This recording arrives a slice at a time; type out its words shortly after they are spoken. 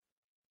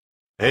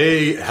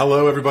Hey,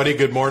 hello everybody.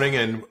 Good morning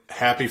and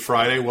happy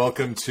Friday.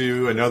 Welcome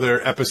to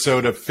another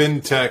episode of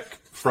FinTech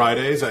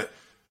Fridays.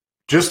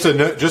 Just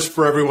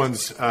for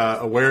everyone's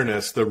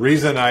awareness, the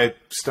reason I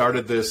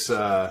started this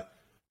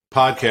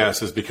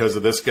podcast is because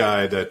of this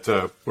guy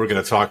that we're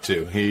going to talk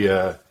to. He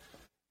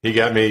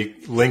got me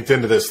linked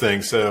into this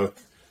thing, so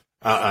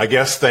I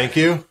guess thank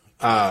you.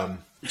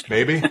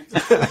 Maybe.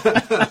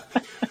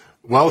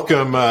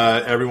 Welcome,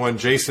 everyone.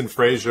 Jason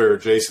Frazier.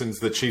 Jason's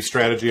the Chief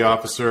Strategy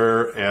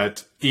Officer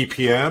at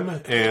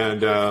EPM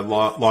and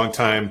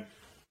longtime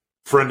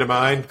friend of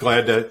mine.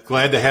 Glad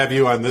to have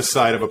you on this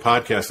side of a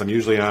podcast. I'm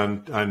usually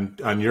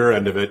on your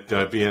end of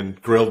it, being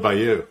grilled by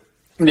you.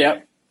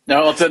 Yep.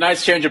 No, it's a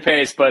nice change of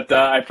pace, but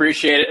I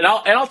appreciate it, and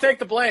I'll take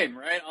the blame.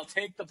 Right, I'll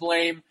take the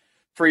blame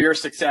for your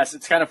success.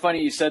 It's kind of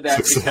funny you said that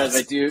because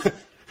I do.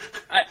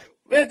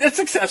 It's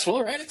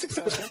successful, right? It's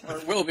successful,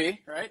 or will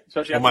be, right?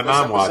 Especially after my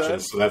mom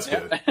watches, so that's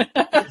good.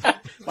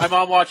 My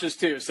mom watches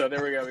too, so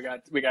there we go.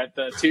 We got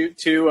two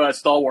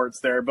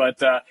stalwarts there.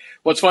 But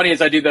what's funny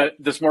is I do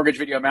this mortgage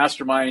video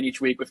mastermind each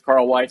week with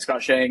Carl White,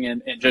 Scott Shang,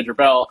 and Ginger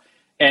Bell,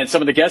 and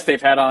some of the guests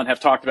they've had on have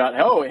talked about,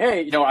 oh,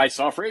 hey, I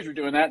saw Frazier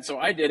doing that, so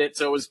I did it.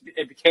 So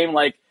it became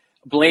like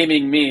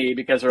blaming me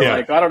because they're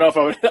like, I don't know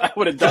if I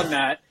would have done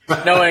that,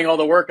 knowing all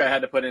the work I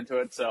had to put into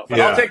it. So, but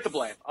I'll take the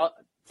blame.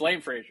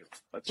 Blame Frazier.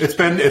 It's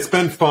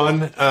been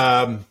fun.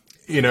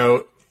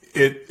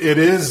 It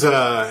is.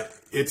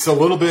 It's a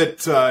little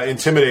bit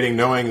intimidating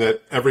knowing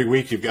that every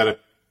week you've got to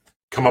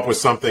come up with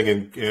something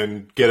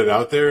and get it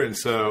out there. And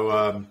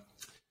so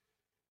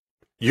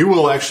you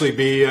will actually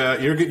be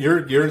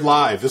you're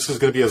live. This is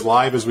going to be as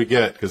live as we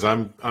get because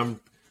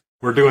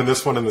we're doing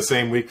this one in the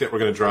same week that we're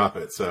going to drop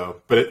it.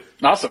 So,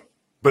 awesome.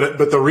 But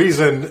the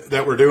reason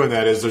that we're doing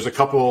that is there's a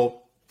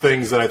couple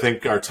things that I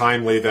think are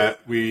timely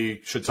that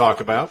we should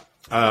talk about.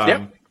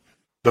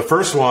 The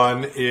first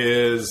one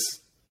is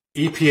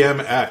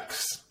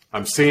EPMX.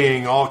 I'm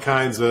seeing all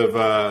kinds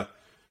of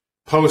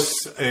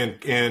posts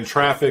and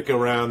traffic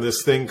around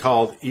this thing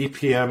called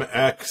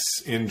EPMX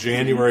in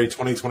January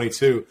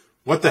 2022.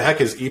 What the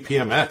heck is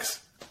EPMX?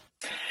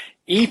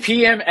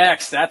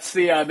 EPMX, that's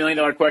the $1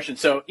 million question.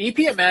 So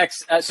EPMX,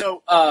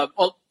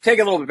 I'll take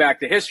a little bit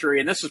back to history,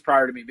 and this was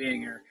prior to me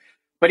being here.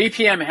 But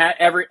EPM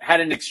had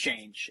an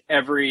exchange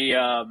every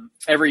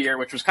year,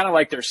 which was kind of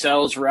like their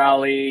sales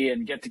rally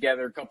and get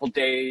together a couple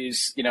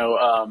days.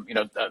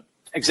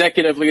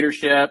 Executive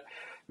leadership,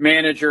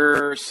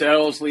 manager,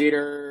 sales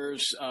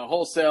leaders,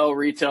 wholesale,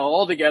 retail,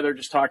 all together,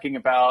 just talking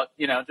about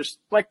just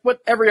like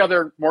what every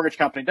other mortgage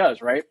company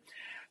does, right?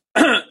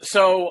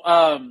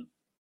 So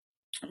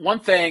one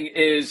thing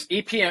is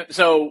EPM.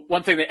 So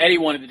one thing that Eddie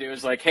wanted to do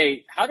is like,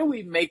 hey, how do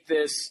we make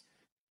this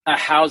a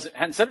housing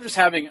instead of just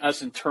having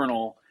us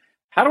internal?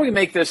 How do we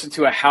make this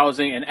into a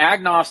housing and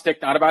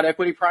agnostic, not about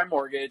equity prime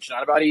mortgage,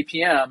 not about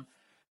EPM,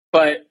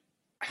 but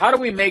how do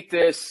we make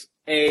this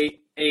a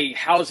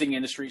housing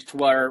industry to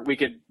where we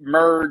could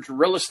merge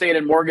real estate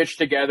and mortgage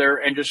together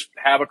and just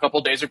have a couple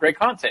of days of great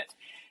content?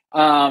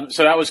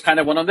 So that was kind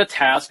of one of the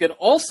tasks. It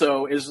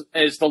also is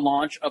the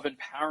launch of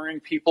Empowering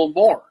People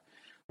More,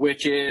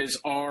 which is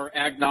our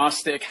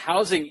agnostic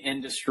housing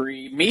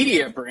industry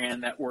media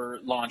brand that we're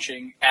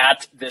launching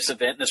at this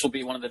event. This will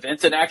be one of the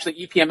events, and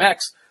actually EPMX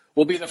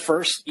will be the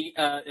first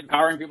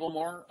Empowering People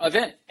More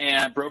event,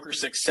 and Broker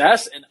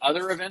Success and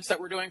other events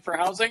that we're doing for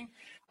housing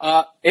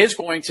is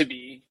going to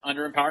be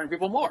under Empowering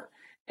People More.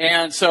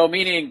 And so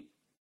meaning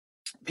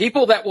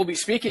people that will be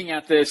speaking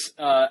at this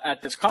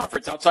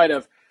conference outside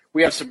of,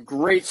 we have some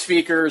great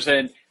speakers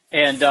so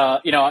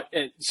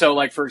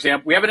like, for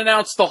example, we haven't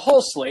announced the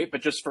whole slate,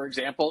 but just for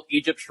example,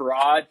 Egypt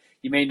Sherrod,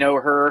 you may know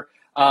her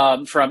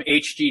from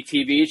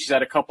HGTV. She's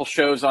had a couple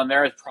shows on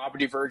there,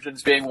 Property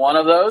Virgins being one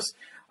of those.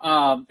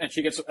 And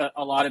she gets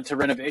a lot into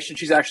renovation.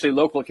 She's actually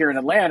local here in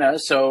Atlanta,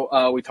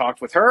 so we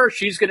talked with her.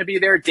 She's going to be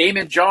there.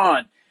 Damon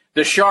John,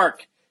 the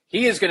Shark,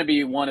 he is going to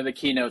be one of the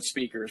keynote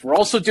speakers. We're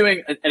also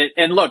doing,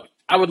 and look,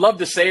 I would love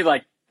to say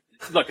and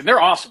they're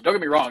awesome. Don't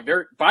get me wrong.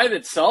 They're by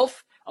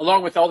itself,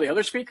 along with all the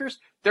other speakers,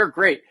 they're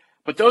great.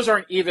 But those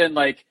aren't even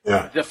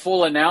the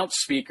full announced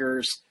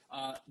speakers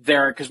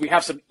there, because we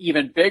have some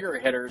even bigger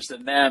hitters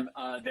than them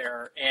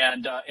there,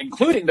 and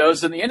including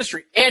those in the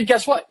industry. And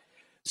guess what?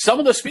 Some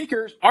of the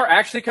speakers are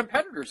actually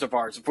competitors of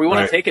ours. If we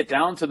want to take it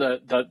down to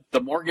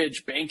the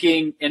mortgage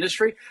banking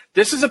industry,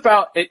 this is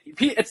about it.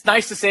 It's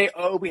nice to say,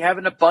 oh, we have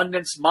an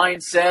abundance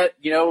mindset,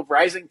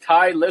 rising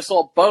tide lifts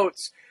all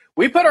boats.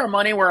 We put our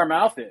money where our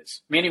mouth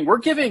is, meaning we're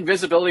giving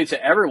visibility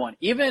to everyone,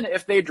 even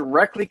if they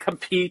directly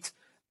compete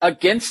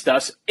against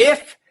us,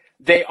 if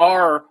they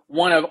are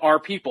one of our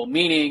people,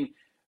 meaning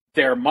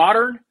they're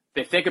modern,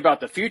 they think about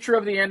the future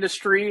of the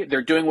industry.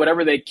 They're doing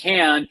whatever they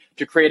can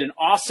to create an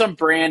awesome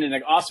brand and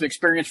an awesome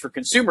experience for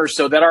consumers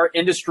so that our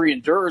industry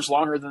endures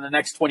longer than the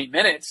next 20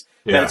 minutes,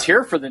 that it's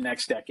here for the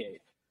next decade,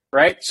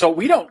 right? So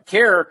we don't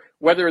care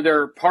whether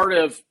they're part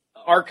of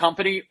our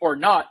company or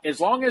not, as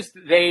long as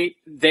they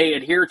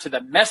adhere to the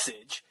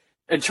message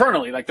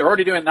internally, like they're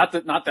already doing, not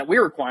that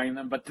we're requiring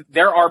them, but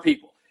they're our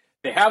people.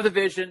 They have the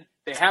vision,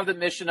 They have the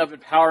mission of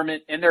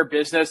empowerment in their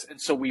business.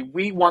 And so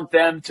we want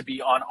them to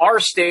be on our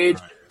stage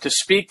to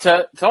speak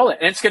to all that.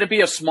 And it's going to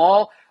be a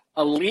small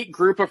elite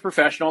group of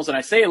professionals. And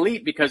I say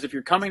elite because if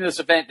you're coming to this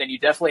event, then you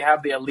definitely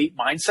have the elite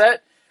mindset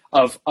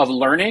of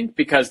learning,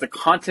 because the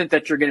content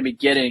that you're going to be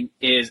getting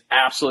is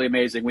absolutely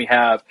amazing. We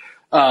have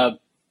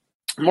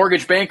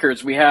mortgage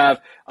bankers, we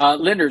have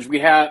lenders,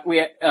 we have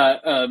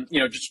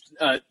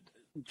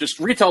just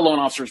retail loan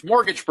officers,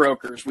 mortgage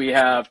brokers, we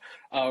have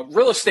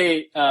real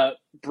estate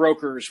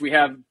brokers, we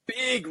have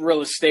big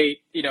real estate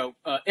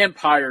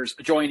empires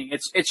joining.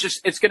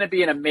 It's going to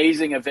be an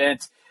amazing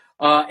event.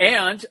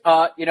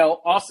 Also,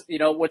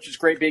 which is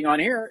great being on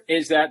here,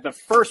 is that the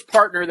first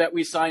partner that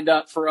we signed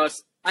up for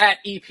us at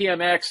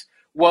EPMX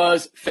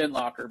was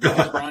FinLocker,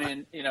 because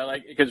Brian,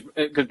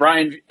 because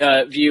Brian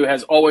View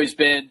has always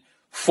been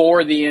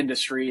for the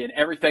industry, and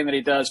everything that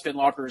he does,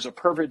 FinLocker is a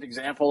perfect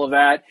example of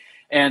that.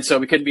 And so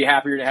we couldn't be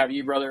happier to have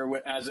you,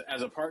 brother, as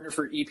a partner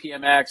for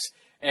EPMX.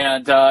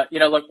 And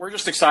look, we're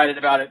just excited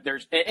about it.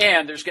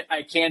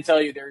 I can't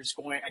tell you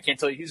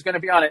who's going to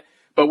be on it,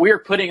 but we are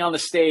putting on the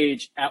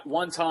stage at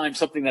one time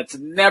something that's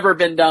never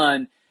been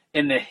done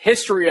in the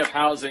history of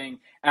housing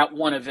at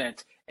one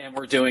event. And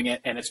we're doing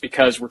it, and it's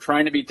because we're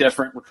trying to be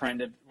different. We're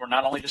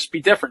not only just be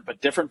different, but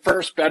different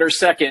first, better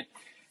second,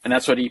 and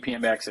that's what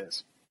EPMX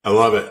is. I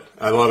love it.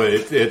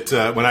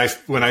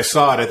 When I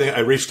saw it, I think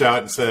I reached out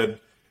and said,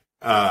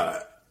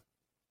 I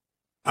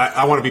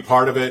want to be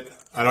part of it.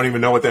 I don't even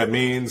know what that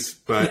means,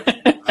 but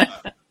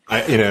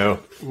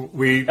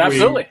we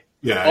absolutely,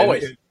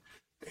 always.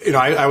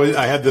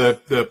 I had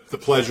the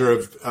pleasure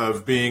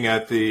of being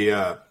at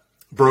the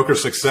Broker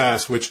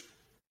Success, which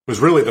was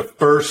really the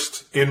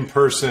first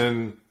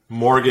in-person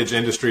mortgage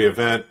industry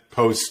event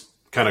post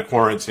kind of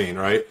quarantine,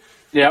 right?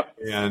 Yep.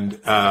 And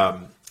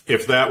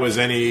if that was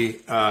any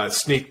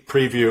sneak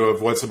preview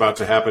of what's about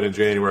to happen in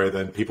January,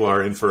 then people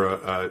are in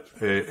for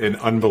an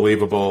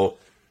unbelievable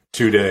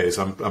 2 days.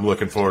 I'm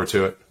looking forward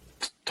to it.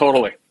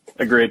 Totally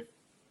agreed.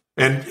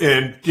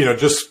 And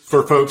just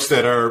for folks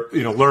that are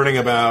learning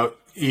about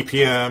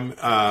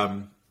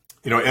EPM,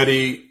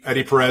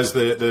 Eddie Perez,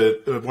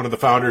 the one of the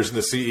founders and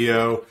the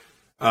CEO,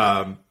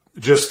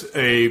 just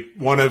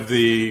one of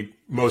the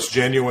most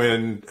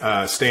genuine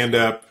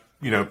stand-up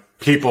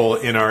people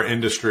in our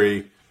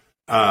industry.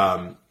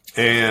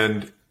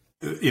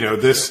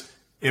 This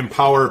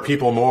empower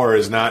people more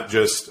is not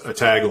just a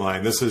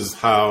tagline. This is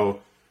how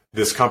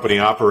this company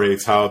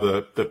operates, how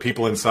the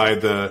people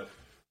inside the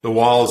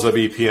walls of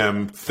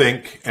EPM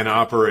think and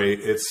operate.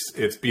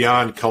 It's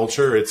beyond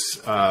culture.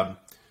 It's,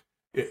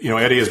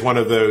 Eddie is one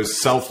of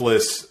those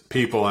selfless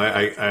people.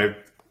 I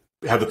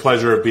have the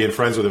pleasure of being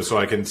friends with him, so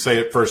I can say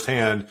it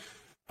firsthand.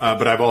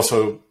 But I've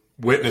also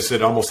witnessed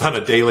it almost on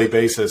a daily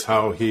basis,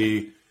 how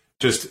he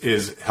just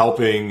is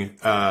helping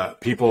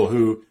people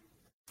who,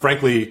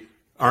 frankly,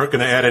 aren't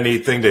going to add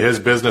anything to his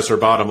business or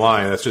bottom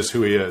line. That's just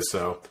who he is.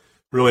 So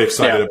really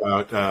excited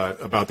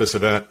about this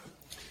event.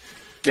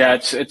 Yeah,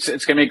 it's going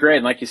to be great.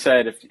 And like you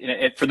said,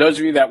 for those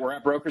of you that were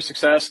at Broker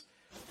Success,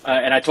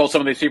 and I told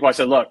some of these people, I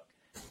said, look,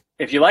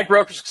 if you like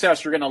Broker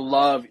Success, you're going to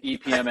love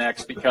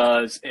EPMX,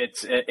 because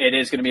it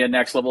is going to be a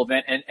next level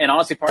event. And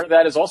honestly, part of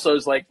that is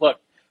like, look,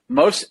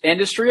 most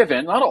industry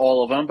events, not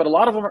all of them, but a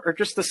lot of them are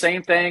just the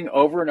same thing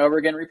over and over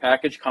again,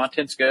 repackaged,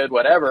 content's good,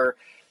 whatever.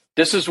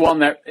 This is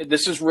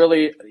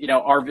really,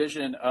 our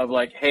vision of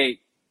like, hey,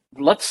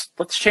 let's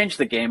change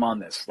the game on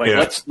this.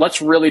 Like,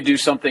 let's really do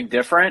something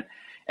different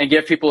and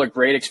give people a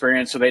great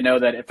experience, so they know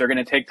that if they're going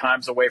to take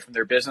times away from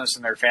their business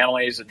and their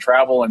families and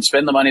travel and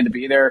spend the money to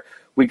be there,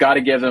 we got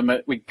to give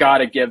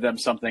them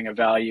something of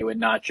value, and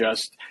not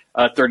just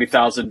a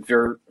 30,000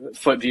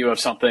 foot view of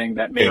something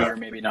that maybe or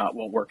maybe not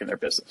won't work in their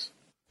business.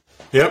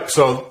 Yep.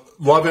 So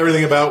love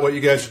everything about what you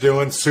guys are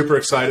doing. Super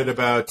excited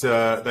about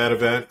that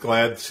event.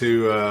 Glad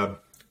to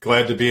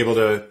be able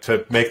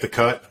to make the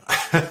cut.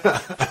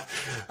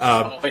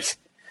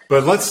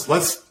 But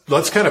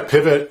let's kind of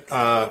pivot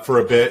for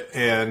a bit,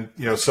 and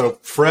so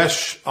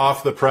fresh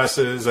off the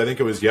presses, I think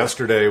it was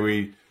yesterday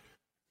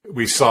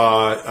we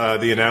saw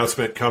the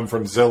announcement come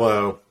from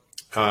Zillow,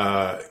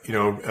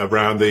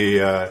 around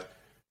the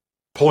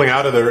pulling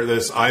out of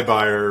this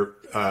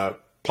iBuyer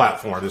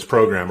platform, this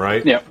program,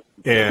 right? Yep.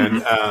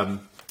 And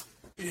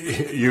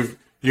you've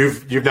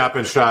not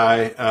been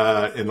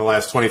shy in the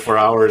last 24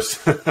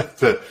 hours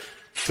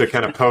to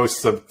kind of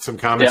post some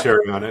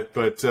commentary on it.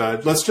 But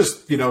let's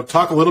just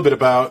talk a little bit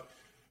about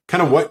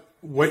kind of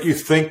what you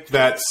think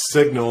that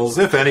signals,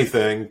 if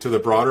anything, to the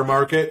broader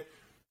market,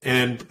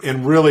 and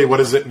really what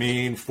does it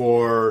mean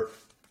for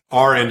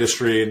our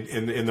industry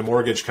in the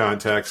mortgage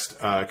context?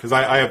 Because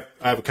I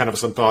have kind of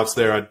some thoughts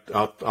there.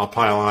 I'll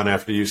pile on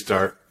after you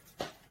start.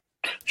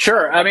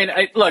 Sure. I mean,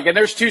 look, and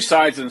there's two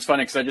sides, and it's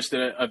funny because I just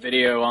did a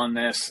video on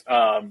this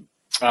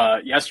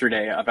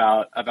yesterday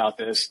about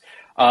this.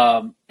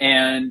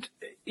 And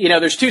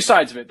there's two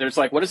sides of it. There's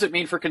like, what does it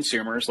mean for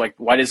consumers? Like,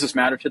 why does this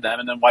matter to them?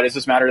 And then why does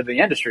this matter to the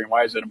industry, and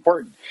why is it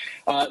important?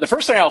 The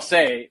first thing I'll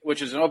say,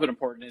 which is an open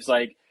important, is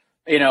like,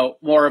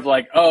 more of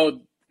like,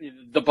 oh,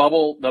 the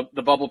bubble,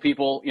 the bubble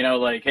people,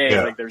 like,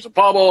 hey, like there's a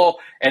bubble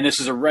and this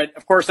is a red.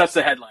 Of course, that's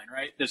the headline,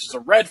 right? This is a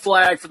red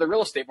flag for the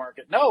real estate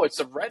market. No, it's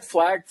a red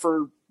flag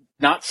for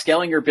not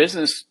scaling your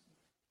business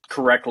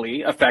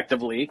correctly,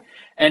 effectively,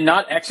 and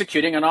not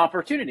executing an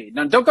opportunity.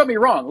 Now, don't get me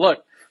wrong.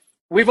 Look,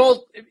 we've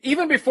all,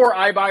 even before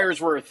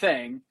iBuyers were a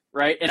thing,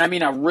 right? And I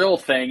mean a real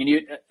thing,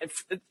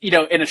 and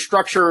in a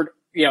structured,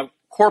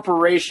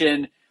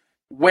 corporation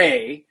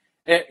way,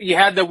 you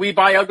had the "we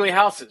buy ugly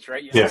houses,"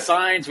 right? You had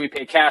signs, "we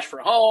pay cash for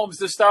homes,"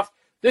 this stuff.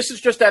 This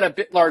is just at a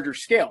bit larger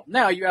scale.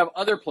 Now you have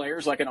other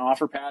players like an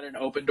OfferPad and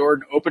Opendoor,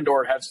 and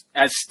Opendoor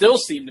has still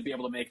seemed to be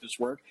able to make this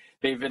work.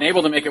 They've been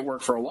able to make it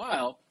work for a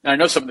while. And I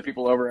know some of the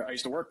people I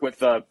used to work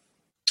with, one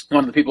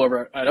of the people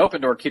over at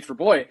Opendoor, Keith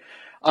Verboy.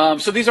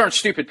 So these aren't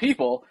stupid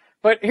people.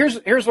 But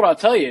here's what I'll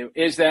tell you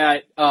is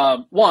that,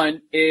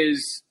 one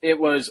is it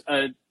was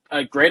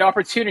a great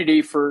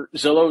opportunity for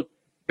Zillow,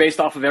 based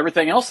off of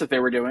everything else that they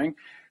were doing,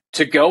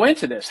 to go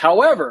into this.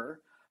 However,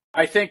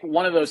 I think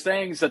one of those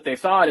things that they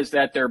thought is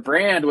that their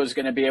brand was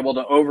going to be able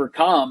to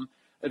overcome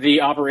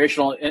the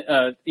operational,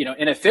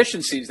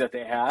 inefficiencies that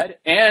they had,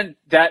 and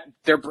that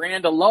their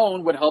brand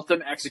alone would help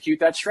them execute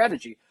that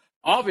strategy.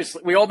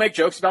 Obviously, we all make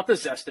jokes about the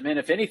Zestimate.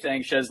 If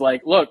anything, says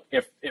like, look,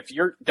 if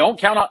you're, don't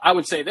count on, I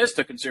would say this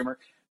to consumer,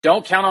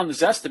 don't count on the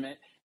Zestimate.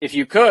 If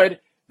you could,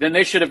 then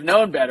they should have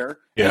known better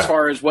as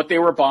far as what they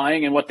were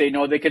buying and what they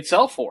know they could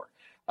sell for.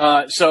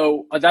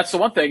 So that's the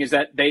one thing, is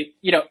that they,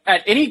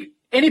 at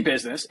any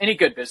business, any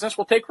good business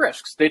will take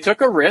risks. They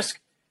took a risk,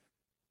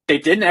 they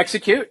didn't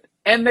execute,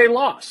 and they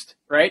lost.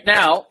 Right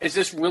now, is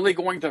this really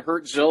going to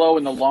hurt Zillow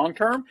in the long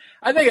term?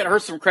 I think it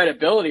hurts some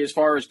credibility as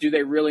far as, do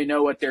they really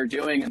know what they're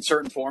doing in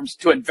certain forms,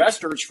 to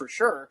investors for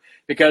sure.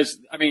 Because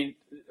I mean,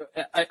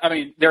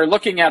 they're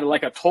looking at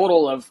like a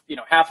total of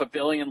 $500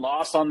 million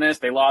loss on this.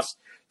 They lost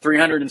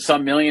 300 and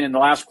some million in the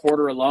last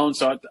quarter alone.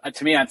 So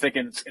to me, I'm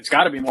thinking it's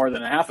got to be more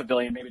than $500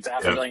 million. Maybe it's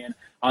 $500 million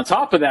on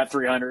top of that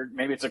 300.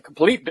 Maybe it's a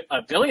complete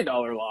 $1 billion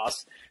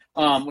loss,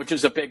 which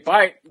is a big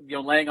bite.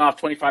 Laying off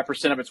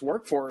 25% of its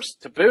workforce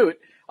to boot.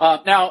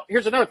 Now,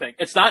 here's another thing.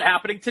 It's not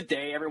happening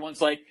today.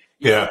 Everyone's like,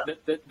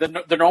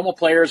 the normal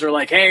players are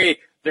like, hey,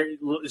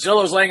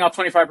 Zillow's laying off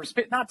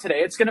 25%. Not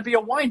today. It's going to be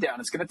a wind down.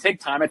 It's going to take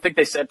time. I think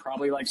they said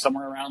probably like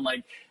somewhere around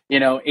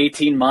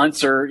 18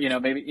 months or,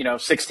 maybe,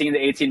 16 to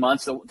 18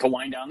 months to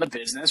wind down the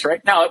business,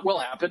 right? Now, it will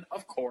happen,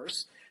 of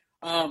course.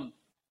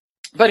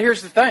 But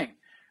here's the thing,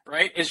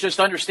 right? It's just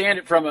understand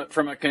it from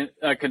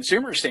a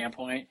consumer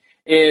standpoint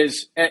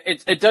is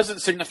it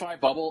doesn't signify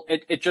bubble.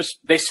 It just,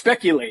 they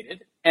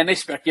speculated. And they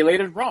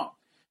speculated wrong,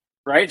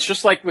 right? It's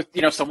just like with,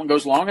 someone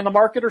goes long in the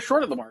market or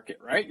short of the market,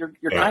 right?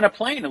 You're kind of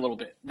playing a little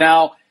bit.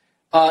 Now,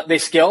 they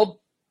scaled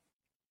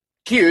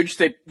huge.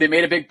 They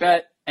made a big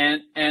bet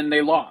and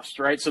they lost,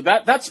 right? So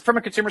that's from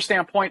a consumer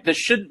standpoint. This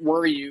shouldn't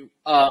worry you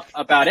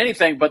about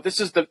anything. But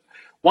this is the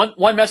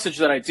one message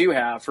that I do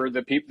have for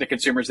the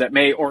consumers that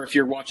may, or if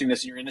you're watching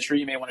this in your industry,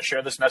 you may want to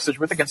share this message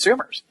with the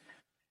consumers,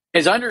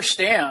 is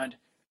understand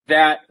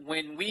that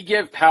when we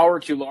give power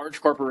to large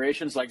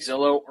corporations like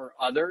Zillow or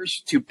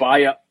others to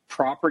buy up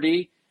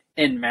property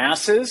in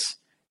masses,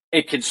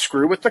 it can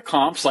screw with the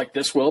comps like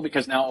this will,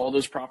 because now all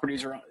those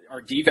properties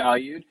are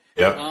devalued.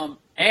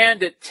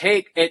 And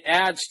it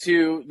adds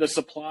to the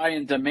supply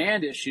and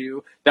demand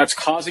issue that's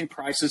causing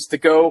prices to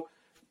go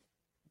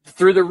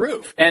through the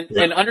roof. And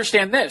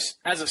understand this,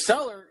 as a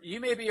seller, you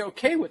may be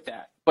okay with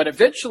that, but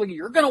eventually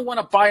you're going to want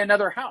to buy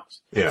another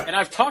house. And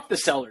I've talked to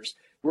sellers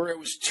where it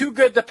was too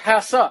good to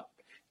pass up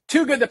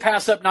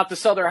not to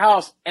sell their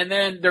house. And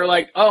then they're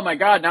like, oh my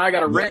God, now I got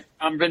to rent.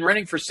 I've been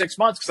renting for 6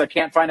 months because I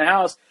can't find a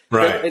house.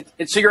 Right.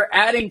 So you're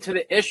adding to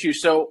the issue.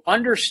 So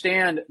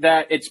understand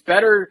that it's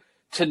better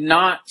to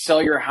not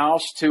sell your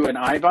house to an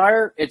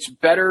iBuyer. It's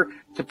better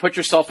to put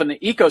yourself in the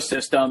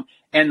ecosystem.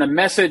 And the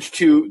message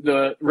to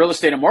the real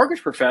estate and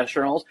mortgage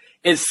professionals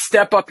is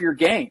step up your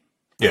game,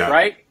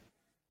 right?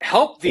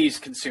 Help these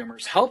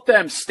consumers, help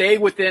them stay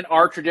within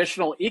our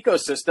traditional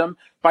ecosystem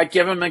by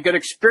giving them a good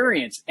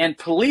experience, and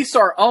police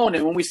our own.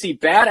 And when we see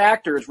bad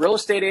actors, real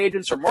estate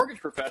agents or mortgage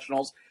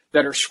professionals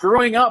that are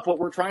screwing up what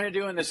we're trying to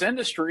do in this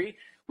industry,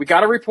 we got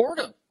to report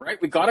them,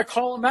 right? We got to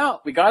call them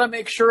out. We got to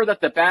make sure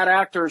that the bad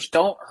actors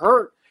don't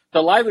hurt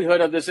the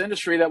livelihood of this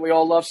industry that we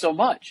all love so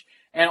much.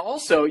 And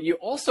also, you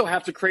also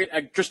have to create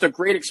just a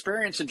great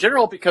experience in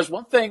general, because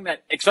one thing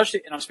that,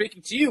 especially, and I'm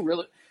speaking to you,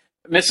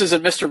 Mrs.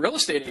 and Mr. Real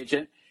Estate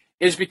Agent,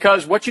 is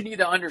because what you need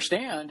to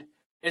understand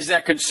is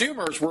that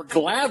consumers were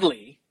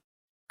gladly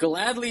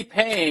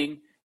paying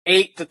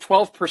 8 to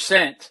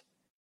 12%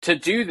 to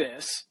do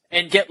this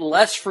and get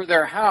less for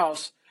their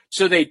house,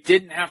 so they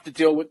didn't have to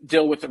deal with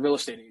the real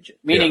estate agent.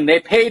 Meaning they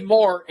paid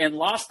more and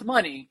lost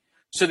money,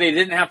 so they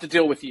didn't have to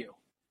deal with you,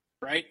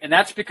 right? And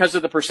that's because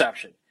of the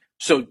perception.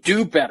 So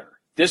do better.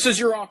 This is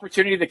your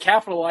opportunity to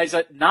capitalize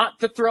it, not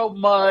to throw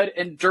mud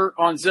and dirt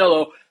on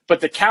Zillow, but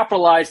to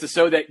capitalize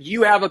so that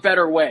you have a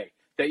better way,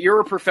 that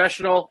you're a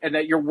professional and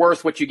that you're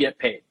worth what you get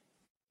paid.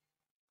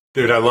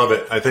 Dude, I love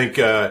it. I think,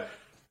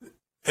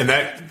 and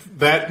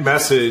that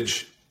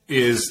message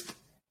is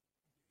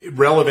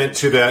relevant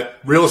to that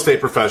real estate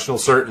professional,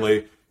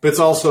 certainly, but it's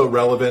also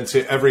relevant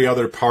to every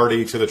other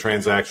party to the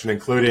transaction,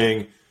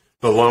 including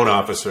the loan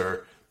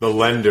officer, the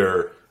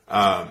lender.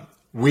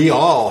 We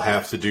all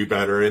have to do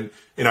better. And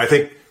I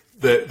think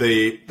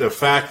the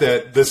fact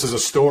that this is a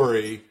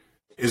story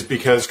is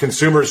because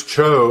consumers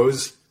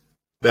chose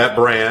that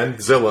brand,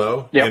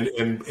 Zillow, yep.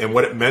 and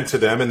what it meant to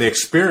them, and the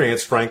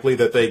experience, frankly,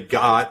 that they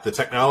got, the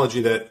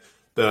technology that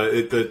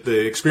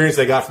the experience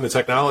they got from the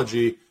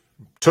technology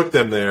took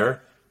them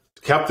there,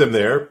 kept them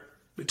there.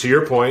 To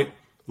your point,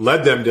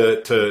 led them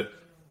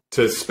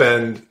to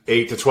spend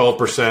 8 to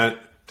 12%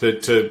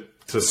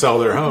 to sell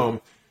their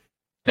home.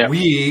 Yep.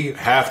 We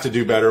have to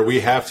do better.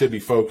 We have to be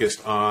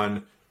focused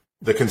on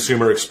the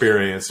consumer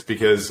experience,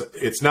 because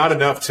it's not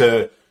enough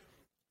to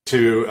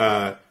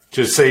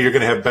just say you're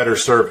going to have better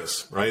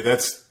service, right?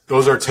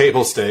 Those are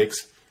table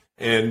stakes.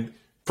 And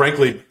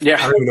frankly, I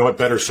don't even know what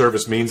better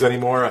service means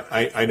anymore.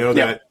 I know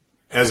that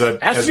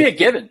it has to be a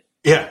given.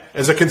 Yeah.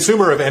 As a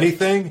consumer of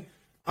anything,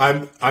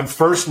 I'm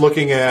first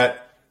looking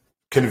at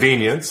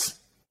convenience.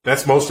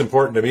 That's most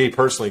important to me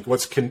personally.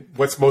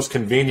 What's most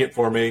convenient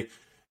for me?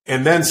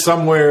 And then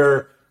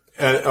somewhere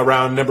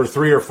around number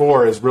 3 or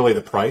 4 is really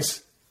the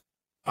price.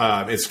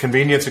 It's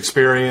convenience,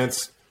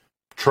 experience,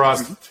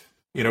 trust.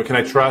 Mm-hmm. Can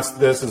I trust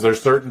this? Is there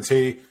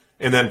certainty?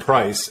 And then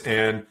price.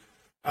 And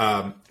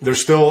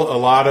there's still a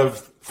lot of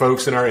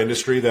folks in our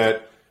industry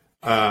that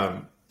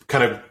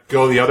kind of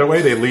go the other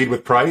way. They lead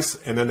with price,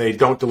 and then they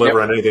don't deliver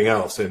on anything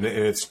else. And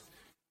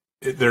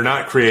they're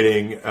not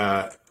creating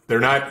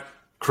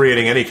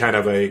any kind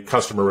of a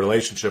customer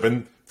relationship.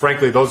 And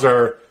frankly, those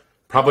are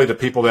probably the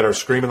people that are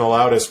screaming the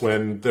loudest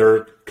when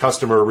their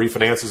customer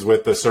refinances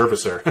with the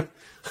servicer.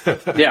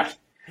 Yeah.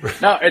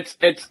 No,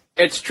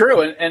 it's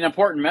true. And an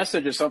important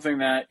message is something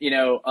that,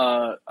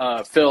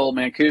 Phil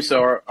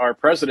Mancuso, our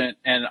president,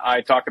 and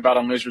I talk about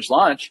on Losers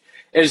Lunch,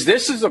 is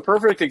this is a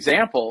perfect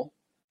example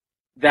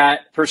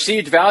that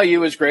perceived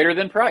value is greater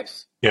than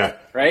price. Yeah.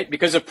 Right?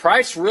 Because if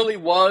price really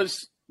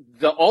was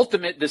the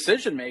ultimate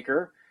decision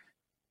maker,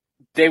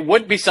 they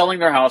wouldn't be selling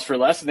their house for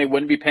less, and they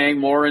wouldn't be paying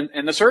more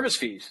in the service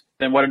fees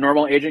than what a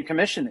normal agent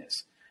commission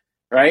is.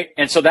 Right.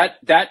 And so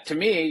that to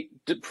me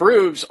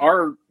proves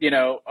our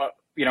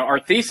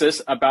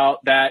thesis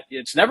about that.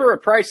 It's never a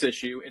price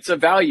issue. It's a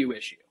value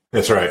issue.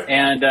 That's right.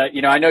 And,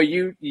 I know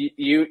you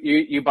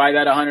buy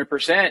that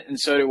 100%, and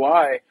so do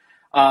I.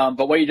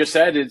 But what you just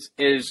said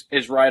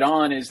is right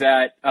on, is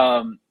that,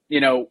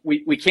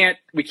 we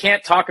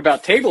can't talk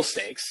about table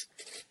stakes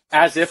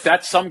as if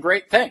that's some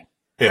great thing.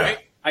 Yeah. Right?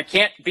 I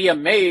can't be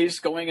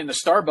amazed going into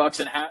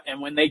Starbucks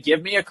and when they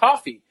give me a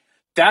coffee.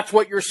 That's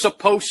what you're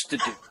supposed to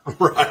do.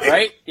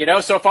 Right.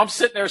 So if I'm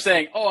sitting there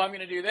saying, oh, I'm going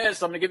to do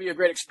this, I'm going to give you a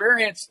great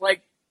experience.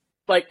 Like,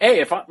 hey,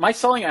 if I'm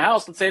selling a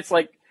house, let's say it's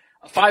like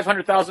a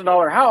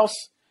 $500,000 house,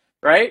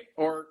 right?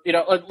 Or,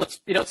 let's,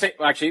 say,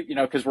 actually,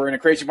 because we're in a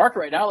crazy market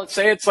right now, let's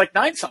say it's like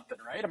 9 something,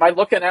 right? Am I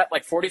looking at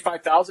like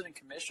 45,000 in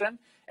commission,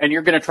 and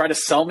you're going to try to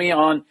sell me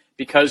on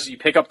because you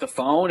pick up the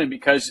phone and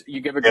because you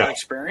give a good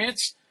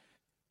experience?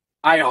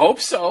 I hope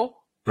so.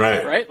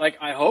 Right. Like,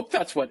 I hope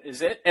that's what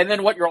is it. And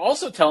then what you're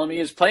also telling me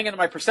is playing into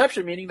my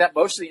perception, meaning that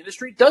most of the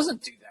industry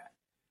doesn't do that.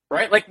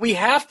 Right. Like, we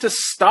have to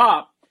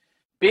stop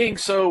being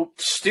so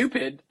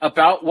stupid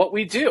about what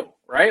we do.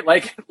 Right.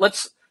 Like,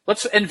 let's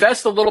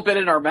invest a little bit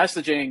in our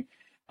messaging,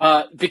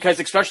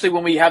 because especially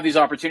when we have these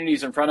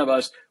opportunities in front of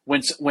us,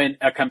 when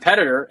a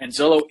competitor, and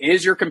Zillow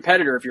is your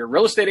competitor, if you're a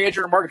real estate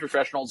agent or mortgage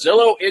professional,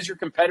 Zillow is your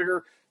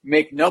competitor.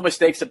 Make no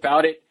mistakes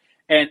about it.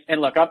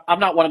 And look, I'm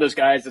not one of those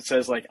guys that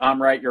says, like,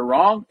 I'm right, you're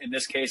wrong. In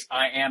this case,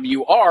 I am,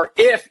 you are,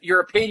 if your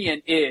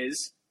opinion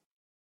is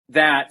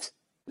that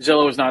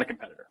Zillow is not a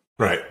competitor.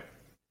 Right.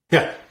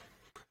 Yeah.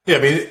 Yeah.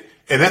 I mean,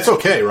 and that's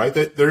okay, right?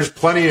 There's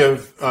plenty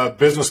of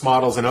business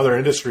models in other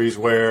industries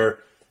where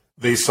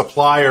the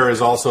supplier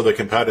is also the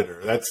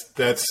competitor.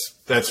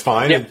 That's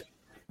fine. Yeah. And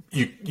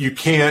you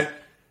can't.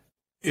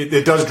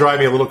 It does drive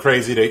me a little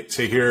crazy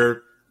to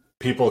hear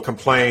people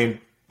complain,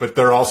 but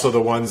they're also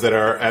the ones that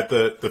are at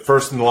the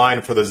first in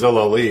line for the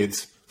Zillow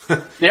leads.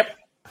 Yep.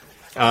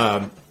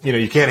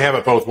 You can't have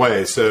it both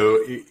ways. So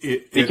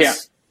you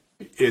can't.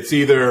 It's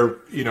either,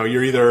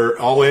 you're either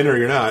all in or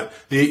you're not.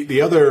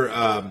 The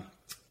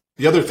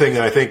other thing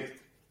that I think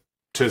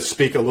to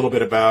speak a little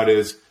bit about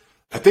is,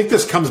 I think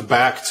this comes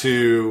back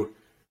to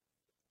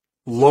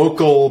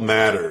local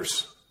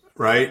matters,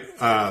 right?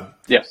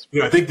 Yes.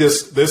 I think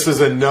this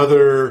is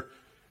another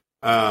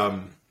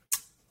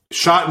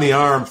shot in the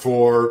arm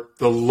for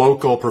the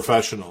local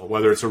professional,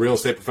 whether it's a real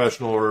estate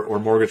professional or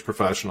mortgage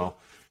professional.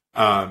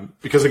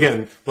 Because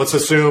again, let's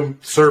assume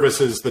service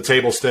is the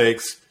table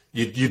stakes.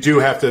 You do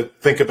have to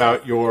think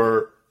about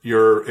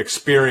your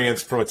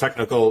experience from a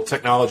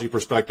technology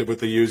perspective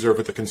with the user,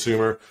 with the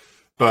consumer.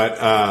 But,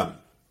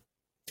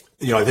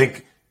 I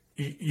think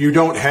you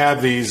don't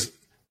have these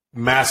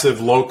massive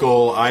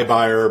local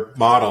iBuyer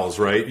models,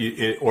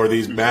 right? Or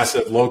these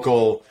massive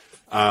local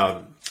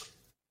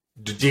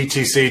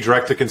DTC,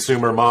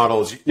 direct-to-consumer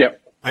models.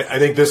 Yep. I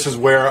think this is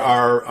where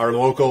our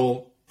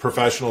local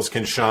professionals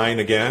can shine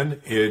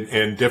again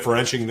in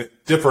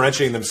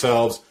differentiating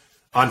themselves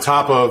on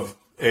top of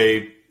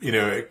a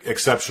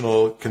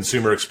exceptional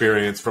consumer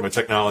experience from a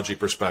technology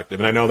perspective.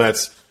 And I know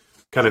that's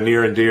kind of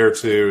near and dear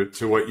to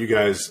what you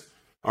guys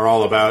are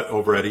all about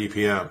over at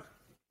EPM.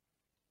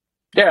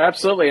 Yeah,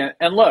 absolutely.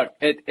 And look,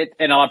 and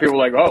a lot of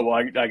people are like, oh, well,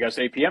 I guess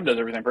APM does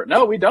everything.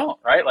 No, we don't,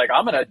 right? Like,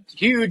 I'm in a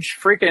huge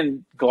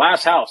freaking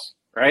glass house,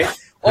 right?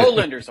 All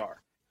lenders are,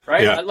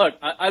 right? Yeah.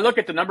 I look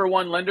at the number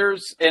one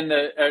lenders in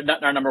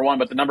not our number one,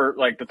 but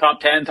the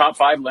top 10, top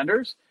 5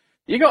 lenders.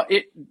 They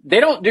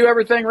don't do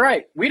everything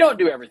right. We don't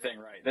do everything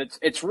right.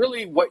 It's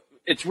really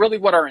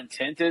what our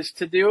intent is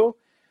to do,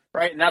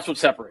 right? And that's what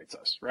separates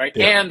us, right?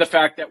 Yeah. And the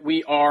fact that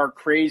we are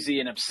crazy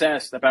and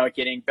obsessed about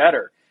getting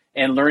better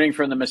and learning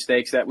from the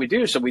mistakes that we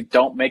do, so we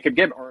don't make a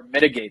give or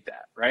mitigate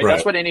that, right?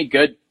 That's what any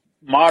good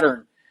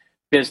modern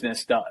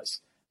business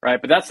does,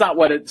 right? But that's not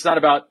what it's not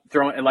about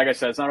throwing. And like I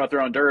said, it's not about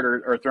throwing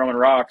dirt or throwing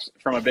rocks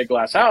from a big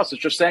glass house.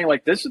 It's just saying,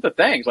 like, this is the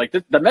things. Like,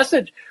 the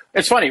message.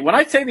 It's funny when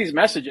I say these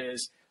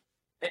messages,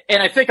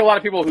 and I think a lot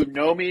of people who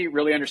know me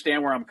really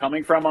understand where I'm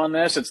coming from on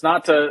this. It's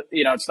not to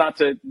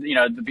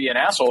to be an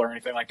asshole or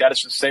anything like that.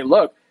 It's just to say,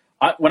 look,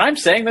 when I'm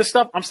saying this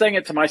stuff, I'm saying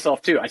it to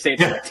myself too. I say it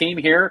to my team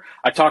here.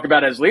 I talk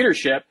about it as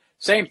leadership.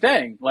 Same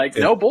thing. Like,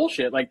 no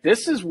bullshit. Like,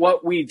 this is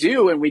what we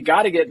do, and we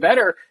got to get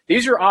better.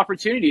 These are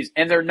opportunities,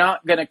 and they're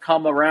not going to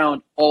come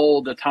around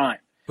all the time.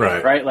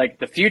 Right. Like,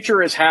 the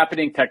future is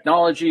happening.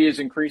 Technology is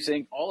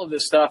increasing. All of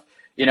this stuff.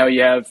 You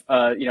have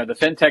the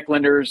fintech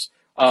lenders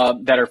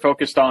that are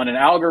focused on an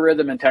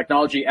algorithm and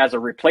technology as a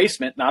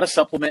replacement, not a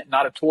supplement,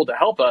 not a tool to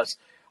help us.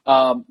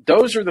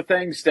 Those are the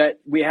things that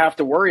we have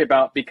to worry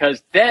about,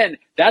 because then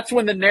that's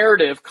when the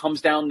narrative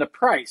comes down to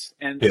price.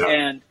 And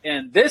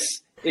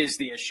this is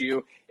the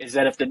issue, is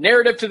that if the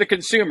narrative to the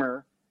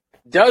consumer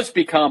does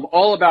become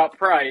all about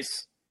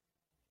price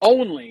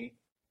only,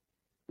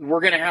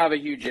 we're going to have a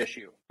huge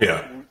issue.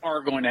 Yeah. We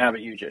are going to have a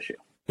huge issue.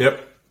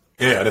 Yep.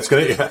 Yeah. And it's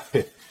going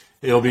to,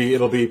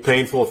 it'll be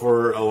painful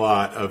for a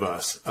lot of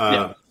us.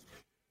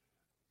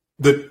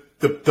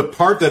 The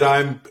part that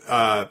I'm,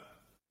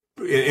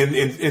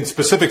 in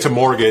specific to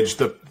mortgage,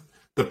 the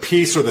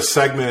piece or the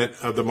segment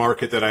of the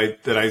market that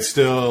I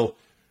still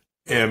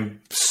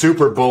am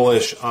super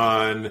bullish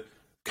on,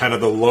 kind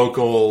of the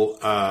local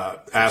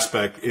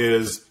aspect,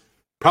 is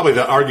probably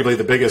arguably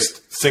the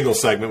biggest single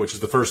segment, which is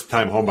the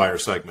first-time homebuyer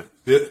segment.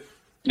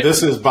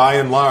 This is by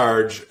and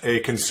large a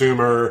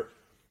consumer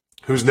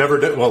who's never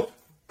done,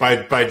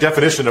 by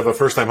definition of a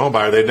first-time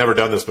homebuyer, they've never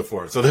done this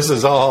before. So this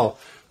is all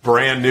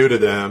brand new to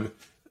them.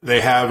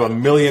 They have a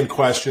million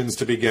questions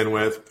to begin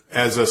with.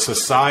 As a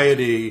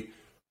society,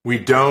 we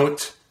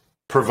don't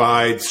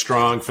provide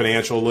strong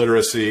financial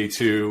literacy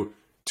to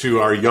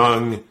our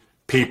young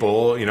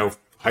people,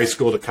 high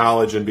school to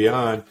college and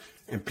beyond,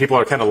 and people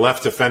are kind of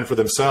left to fend for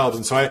themselves.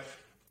 And so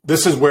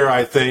this is where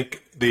I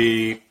think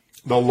the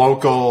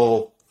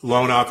local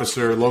loan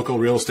officer, local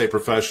real estate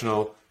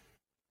professional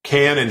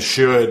can and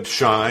should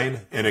shine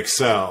and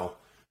excel,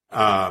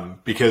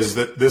 because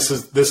this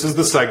is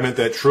the segment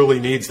that truly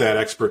needs that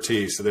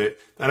expertise. And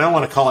I don't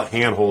want to call it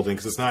hand-holding,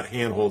 because it's not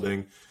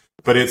hand-holding,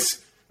 but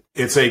it's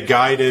a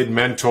guided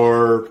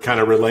mentor kind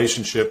of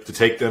relationship to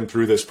take them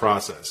through this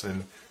process.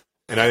 And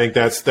I think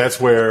that's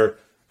where,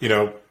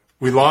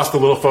 we lost a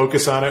little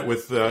focus on it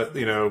with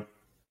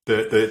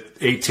the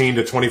 18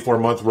 to 24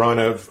 month run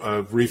of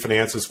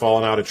refinances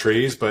falling out of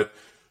trees. But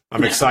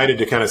I'm excited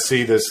to kind of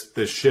see this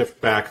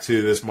shift back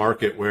to this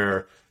market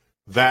where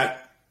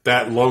that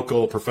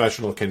local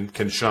professional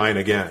can shine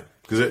again,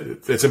 because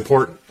it's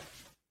important.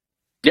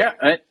 Yeah,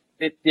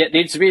 it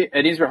needs to be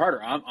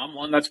harder. I'm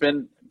one that's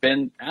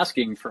been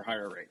asking for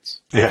higher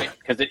rates. Yeah,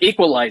 because it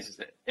equalizes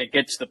it.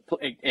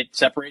 It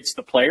separates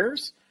the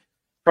players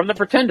from the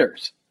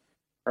pretenders.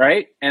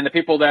 Right. And the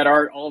people that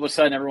are, all of a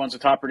sudden, everyone's a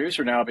top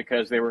producer now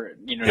because they were,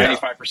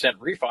 95%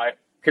 refi.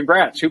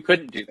 Congrats. Who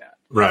couldn't do that?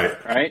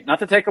 Right. Not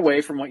to take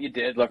away from what you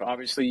did. Look,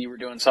 obviously you were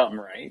doing something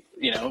right,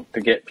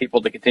 to get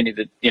people to continue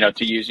to,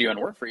 to use you and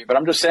work for you. But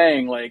I'm just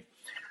saying, like,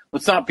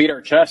 let's not beat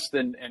our chest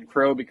and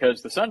crow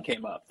because the sun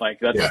came up.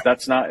 Like,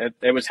 that's not,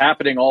 it was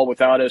happening all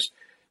without us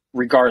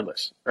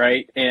regardless.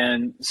 Right.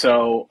 And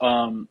so,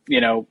 to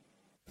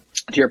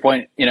your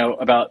point,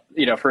 about,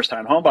 first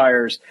time home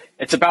buyers,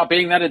 it's about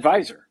being that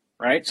advisor.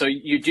 Right. So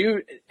you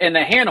do, and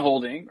the hand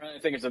holding, I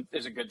think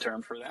is a good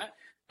term for that,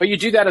 but you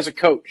do that as a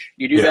coach.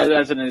 You do that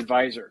as an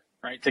advisor,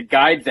 right? To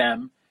guide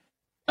them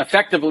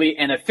effectively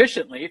and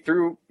efficiently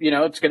through,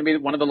 it's going to be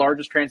one of the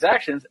largest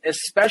transactions,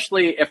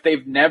 especially if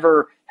they've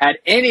never had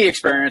any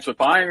experience with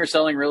buying or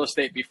selling real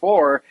estate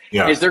before,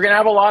 is they're going to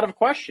have a lot of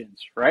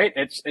questions, right?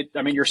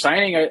 You're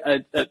signing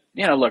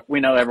look, we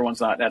know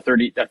everyone's not at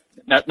 30,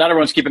 not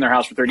everyone's keeping their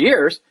house for 30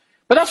 years.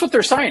 But that's what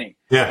they're signing.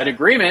 An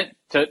agreement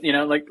to,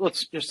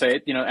 let's just say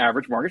it,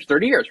 average mortgage,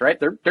 30 years, right?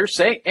 They're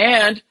saying,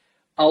 and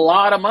a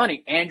lot of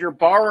money, and you're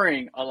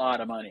borrowing a lot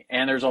of money.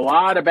 And there's a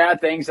lot of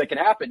bad things that can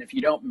happen if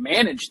you don't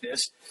manage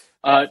this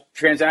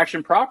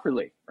transaction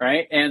properly,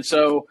 right? And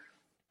so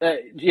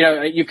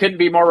you couldn't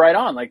be more right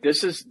on. Like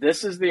this is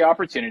the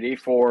opportunity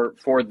for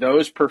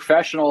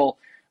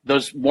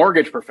those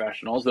mortgage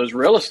professionals, those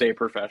real estate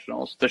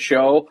professionals to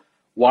show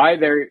why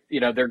they're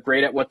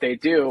great at what they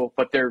do,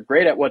 but they're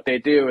great at what they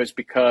do is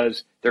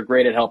because they're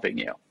great at helping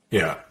you.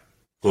 Yeah.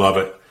 Love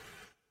it.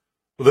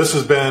 Well, this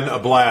has been a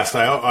blast.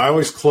 I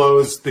always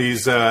close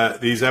these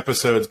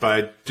episodes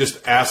by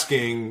just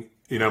asking,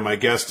 my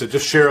guests to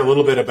just share a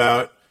little bit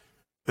about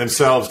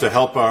themselves to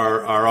help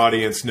our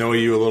audience know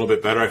you a little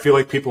bit better. I feel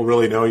like people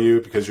really know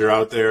you because you're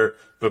out there,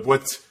 but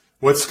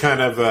what's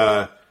kind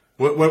of,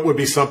 what would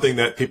be something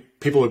that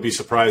people would be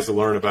surprised to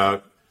learn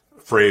about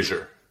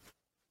Fraser?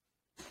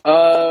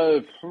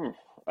 I don't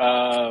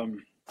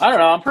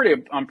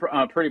know. I'm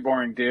a pretty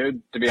boring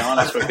dude, to be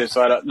honest with you.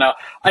 So I don't know.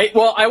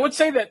 I would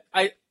say that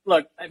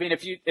look, I mean,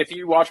 if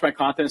you watch my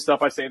content and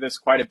stuff, I say this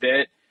quite a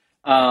bit.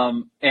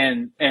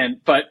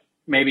 But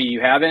maybe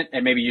you haven't,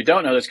 and maybe you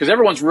don't know this because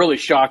everyone's really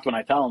shocked when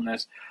I tell them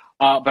this.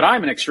 But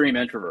I'm an extreme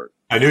introvert.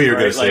 I knew you were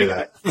going to say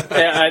that.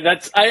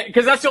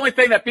 Because that's the only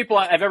thing that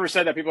I've ever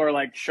said that people are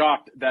like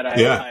shocked that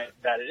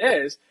that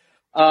it is.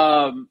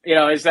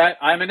 Is that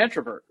I'm an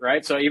introvert,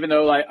 right? So even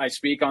though I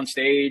speak on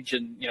stage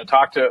and,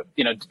 talk to,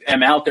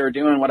 am out there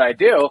doing what I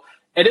do,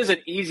 it isn't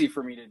easy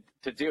for me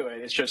to do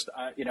it. It's just,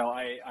 I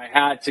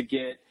had to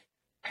get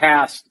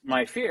past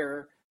my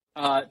fear,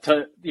 I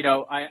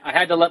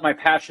had to let my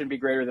passion be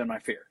greater than my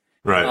fear.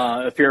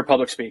 Right. The fear of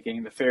public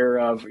speaking, the fear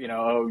of,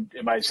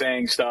 am I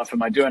saying stuff?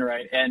 Am I doing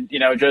right? And,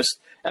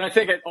 and I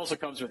think it also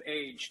comes with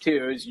age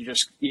too, is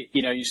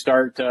you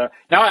start to,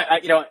 now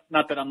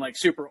not that I'm like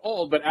super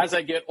old, but as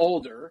I get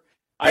older,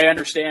 I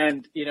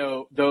understand,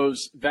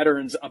 those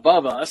veterans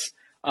above us,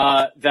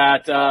 why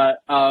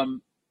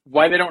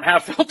they don't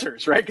have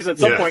filters, right? Because at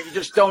some point you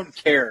just don't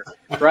care,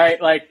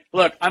 right? Like,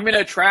 look, I'm going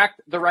to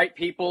attract the right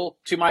people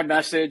to my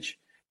message,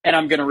 and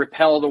I'm going to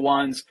repel the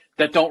ones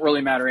that don't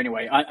really matter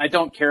anyway. I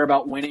don't care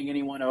about winning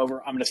anyone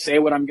over. I'm going to say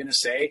what I'm going to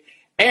say.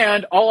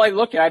 And all I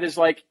look at is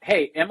like,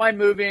 hey, am I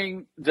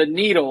moving the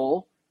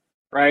needle,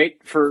 right?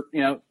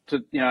 I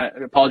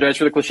apologize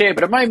for the cliche,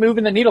 but am I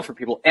moving the needle for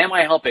people? Am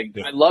I helping?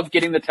 Yeah. I love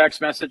getting the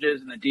text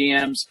messages and the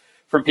DMs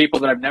from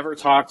people that I've never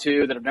talked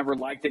to, that have never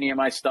liked any of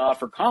my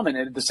stuff or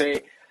commented to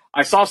say,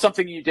 I saw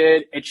something you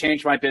did. It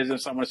changed my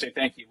business. I want to say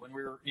thank you. When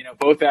we were,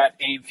 both at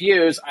AIM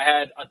Fuse, I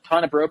had a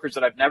ton of brokers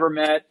that I've never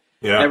met,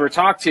 never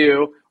talked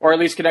to, or at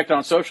least connected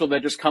on social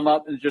that just come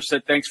up and just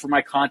said, thanks for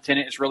my content.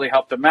 It's really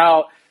helped them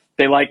out.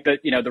 They like that,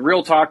 the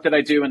real talk that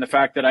I do and the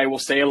fact that I will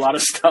say a lot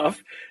of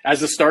stuff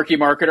as a Starkey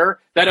marketer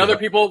that other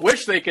people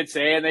wish they could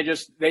say and they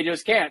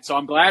just can't. So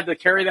I'm glad to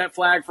carry that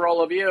flag for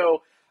all of you.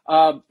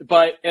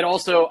 But it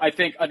also, I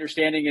think,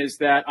 understanding is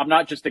that I'm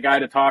not just a guy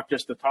to talk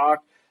just to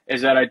talk,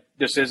 is that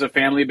this is a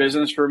family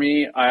business for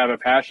me. I have a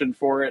passion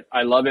for it.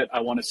 I love it.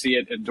 I want to see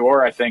it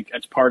endure. I think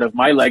it's part of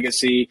my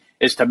legacy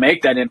is to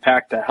make that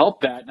impact, to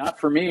help that, not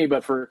for me,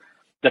 but for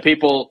the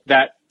people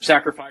that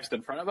sacrificed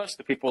in front of us,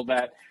 the people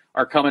that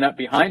are coming up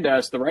behind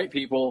us, the right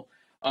people,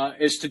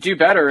 is to do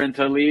better and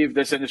to leave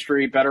this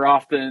industry better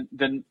off than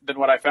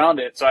what I found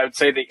it. So I would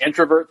say the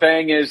introvert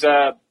thing is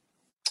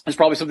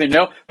probably something to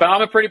know, but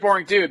I'm a pretty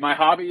boring dude. My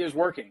hobby is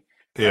working.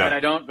 Yeah. And I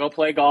don't go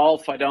play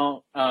golf. I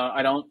don't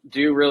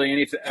do really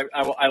anything.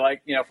 I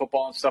like,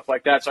 football and stuff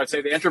like that. So I'd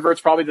say the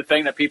introvert's probably the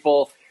thing that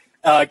people,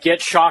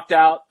 get shocked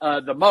out,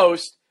 the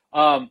most.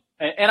 And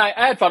I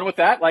had fun with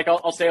that. Like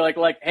I'll say like,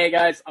 hey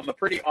guys, I'm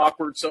pretty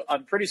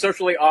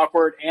socially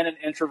awkward and an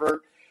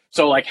introvert.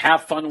 So like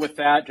have fun with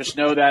that. Just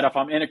know that if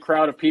I'm in a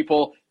crowd of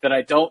people that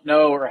I don't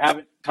know or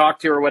haven't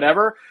talked to or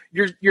whatever,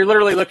 you're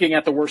literally looking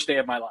at the worst day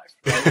of my life.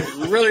 Right?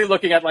 You're really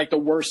looking at like the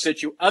worst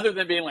other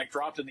than being like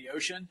dropped in the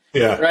ocean.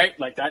 Yeah. Right.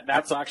 Like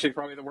that's actually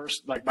probably the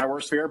worst, like my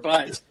worst fear.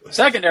 But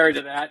secondary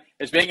to that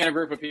is being in a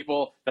group of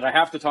people that I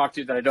have to talk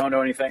to that I don't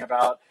know anything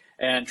about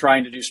and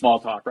trying to do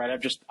small talk. Right.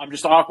 I'm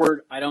just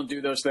awkward. I don't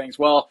do those things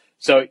well.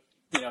 So,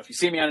 if you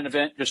see me at an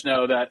event, just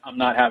know that I'm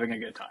not having a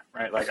good time,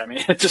 right? Like, I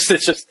mean, it's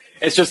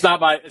just not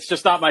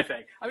my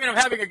thing. I mean, I'm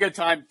having a good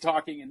time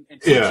talking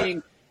and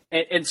teaching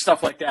and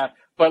stuff like that.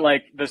 But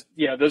like this,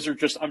 those are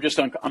just, I'm just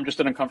an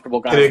uncomfortable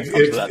guy.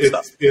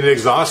 It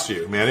exhausts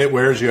you, man. It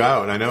wears you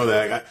out. I know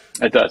that.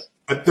 It does.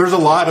 There's a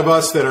lot of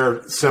us that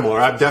are similar.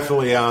 I'm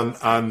definitely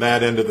on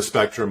that end of the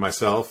spectrum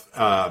myself.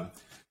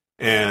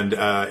 And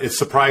it's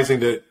surprising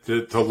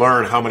to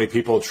learn how many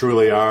people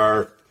truly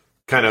are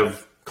kind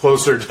of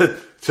closer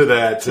to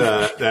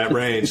that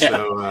range. Yeah.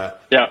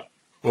 So,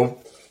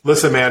 well,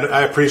 listen, man,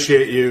 I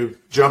appreciate you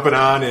jumping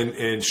on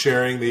and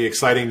sharing the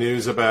exciting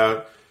news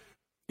about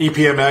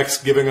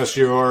EPMX, giving us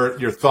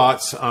your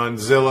thoughts on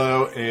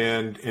Zillow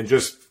and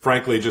just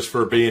frankly, just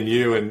for being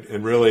you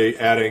and really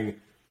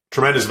adding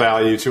tremendous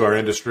value to our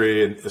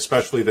industry and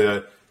especially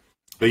the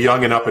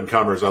young and up and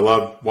comers. I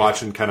love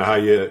watching kind of how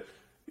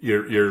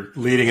you're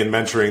leading and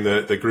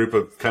mentoring the group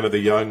of kind of the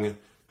young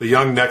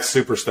next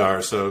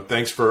superstars. So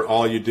thanks for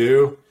all you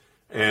do.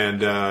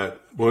 And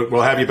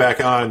we'll have you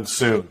back on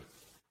soon.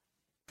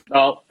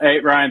 Oh, hey,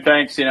 Ryan,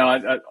 thanks.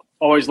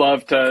 always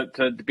love to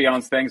be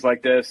on things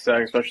like this,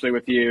 especially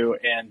with you.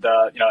 And,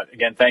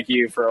 again, thank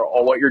you for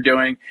all what you're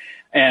doing.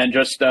 And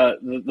just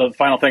the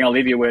final thing I'll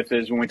leave you with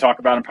is when we talk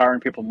about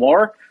empowering people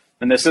more,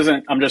 and this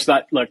isn't, I'm just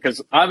not, look,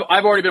 because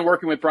I've already been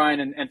working with Brian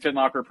and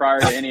FinLocker prior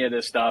to any of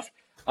this stuff.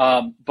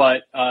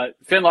 But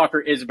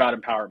FinLocker is about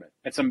empowerment.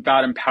 It's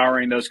about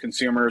empowering those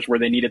consumers where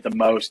they need it the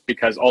most,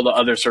 because all the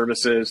other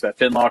services that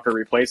FinLocker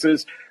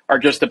replaces are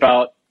just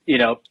about,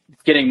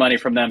 getting money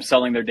from them,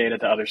 selling their data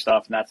to other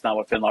stuff. And that's not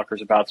what FinLocker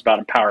is about. It's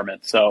about empowerment.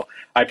 So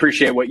I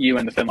appreciate what you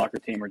and the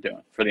FinLocker team are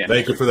doing for the industry.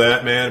 Thank you for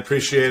that, man.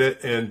 Appreciate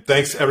it. And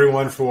thanks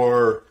everyone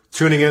for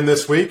tuning in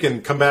this week,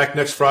 and come back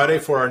next Friday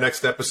for our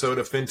next episode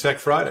of FinTech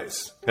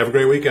Fridays. Have a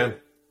great weekend.